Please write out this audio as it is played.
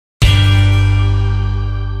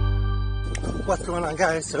What's going on,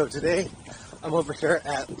 guys? So today I'm over here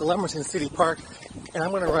at the Lumberton City Park and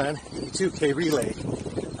I'm going to run a 2K relay.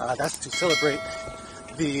 That's to celebrate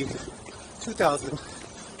the 2,000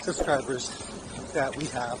 subscribers that we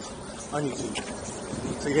have on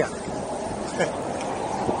YouTube. So yeah,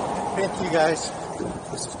 thank you guys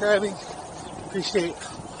for subscribing. Appreciate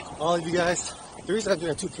all of you guys. The reason I'm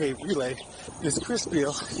doing a 2K relay is Chris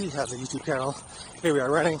Beal, he has a YouTube channel. Here we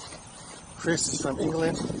are running. Chris is from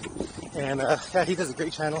England, and yeah, he does a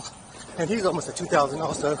great channel, and he's almost at 2,000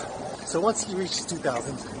 also. So once he reaches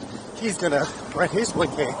 2,000, he's gonna run his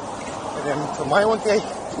 1K, and then for my 1K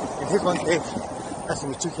and his 1K, that's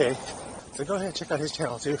gonna be 2K. So go ahead and check out his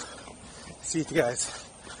channel too. See if you guys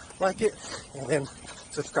like it, and then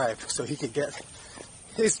subscribe so he can get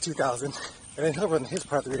his 2,000, and then he'll run his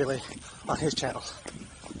part of the relay on his channel.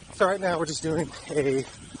 So right now we're just doing a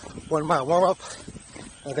 1 mile warm up,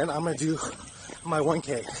 and then I'm gonna do my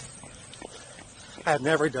 1K. I have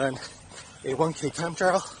never done a 1K time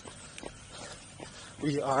trial.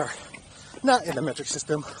 We are not in the metric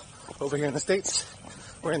system over here in the States.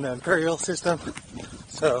 We're in the imperial system.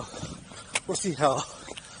 So we'll see how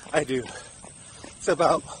I do. It's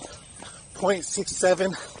about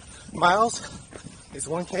 0.67 miles is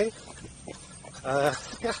 1K.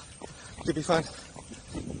 Yeah, should be fun.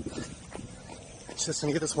 Just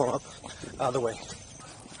gonna get this warm up out of the way.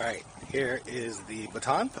 Alright, here is the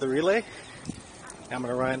baton for the relay. I'm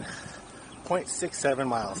gonna run 0.67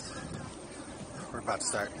 miles. We're about to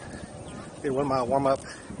start. Did 1 mile warm up.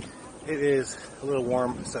 It is a little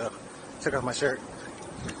warm, so took off my shirt.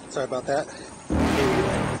 Sorry about that.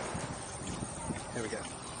 Here we go.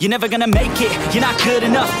 You're never gonna make it, you're not good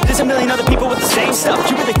enough. There's a million other people with the same stuff.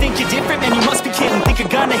 You really think you're different? Man, you must be kidding. Think you're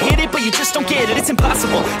gonna hit it, but you just don't get it. It's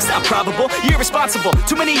impossible, it's not probable, you're irresponsible.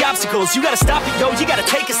 Too many obstacles, you gotta stop it, yo. You gotta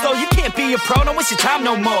take it slow, you can't be a pro. Don't waste your time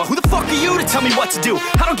no more. Who the fuck are you to tell me what to do?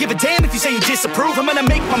 I don't give a damn if you say you disapprove. I'm gonna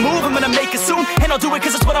make my move, I'm gonna make it soon. And I'll do it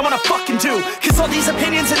cause it's what I wanna fucking do. Cause all these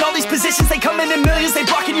opinions and all these positions, they come in millions, they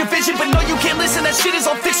blocking your vision. But no, you can't listen, that shit is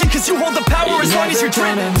all fiction. Cause you hold the power as long as you're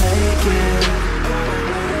dreaming.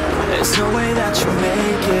 There's no way that you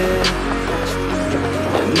make it,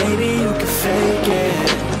 and maybe you can fake it,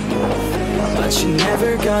 but you're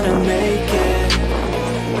never gonna make it.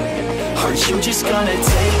 Aren't you just gonna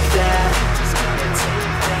take that?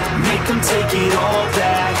 Make them take it all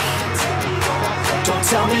back. Don't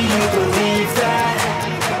tell me you believe that.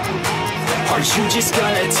 Aren't you just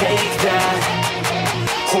gonna take that?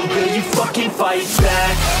 Or will you fucking fight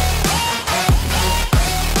back?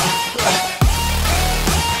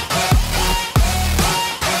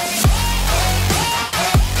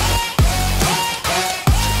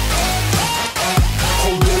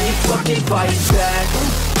 Fight back.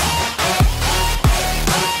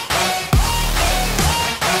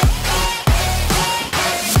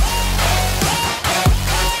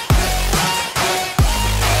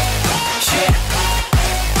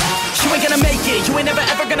 You ain't gonna make it, you ain't never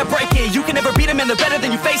ever gonna break it. You can never beat them and they're better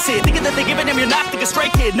than you face it. Thinking that they're giving them, you're not thinking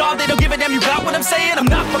straight, kid. No, they don't give a damn, you got what I'm saying? I'm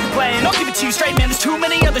not fucking playing, I'll give it to you straight, man. There's too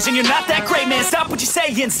many others and you're not that great, man. Stop what you're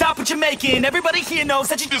saying, stop what you're making. Everybody here knows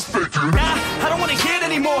that you just faking. Nah, I don't wanna hear it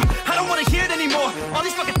anymore, I don't wanna hear it anymore. All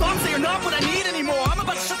these fucking thoughts, they are not what I need anymore. I'm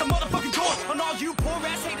about to shut the motherfucking door on all you poor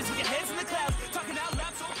ass haters with your heads in the clouds, talking out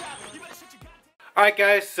loud so proud. You better shut your goddamn. Alright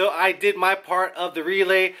guys, so I did my part of the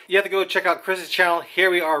relay. You have to go check out Chris's channel.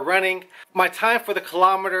 Here we are running. My time for the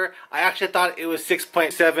kilometer, I actually thought it was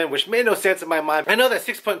 6.7, which made no sense in my mind. I know that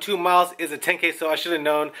 6.2 miles is a 10K, so I should have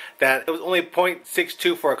known that it was only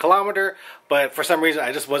 0.62 for a kilometer, but for some reason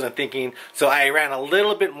I just wasn't thinking, so I ran a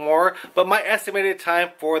little bit more. But my estimated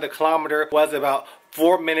time for the kilometer was about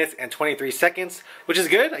 4 minutes and 23 seconds, which is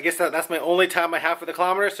good. I guess that's my only time I have for the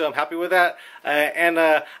kilometer, so I'm happy with that.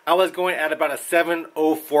 I was going at about a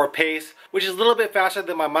 7:04 pace, which is a little bit faster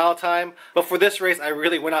than my mile time. But for this race, I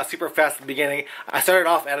really went out super fast at the beginning. I started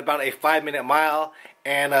off at about a 5-minute mile,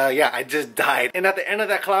 and yeah, I just died. And at the end of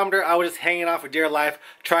that kilometer, I was just hanging on for dear life,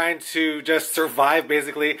 trying to just survive,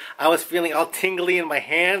 basically. I was feeling all tingly in my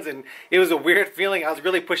hands, and it was a weird feeling. I was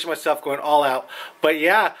really pushing myself, going all out. But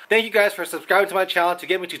yeah, thank you guys for subscribing to my channel to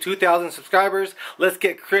get me to 2,000 subscribers. Let's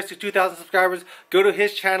get Chris to 2,000 subscribers. Go to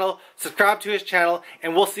his channel, subscribe to his channel,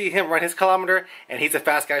 and we'll see him run his kilometer. And he's a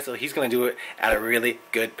fast guy, so he's gonna do it at a really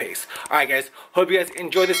good pace. Alright guys, hope you guys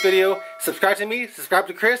enjoyed this video. Subscribe to me, subscribe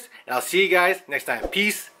to Chris, and I'll see you guys next time.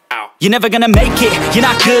 Peace out. You're never gonna make it, you're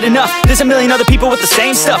not good enough. There's a million other people with the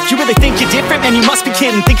same stuff. You really think you're different? Man, you must be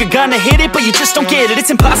kidding. Think you're gonna hit it, but you just don't get it.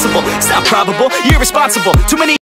 It's impossible, it's not probable, you're irresponsible. Too many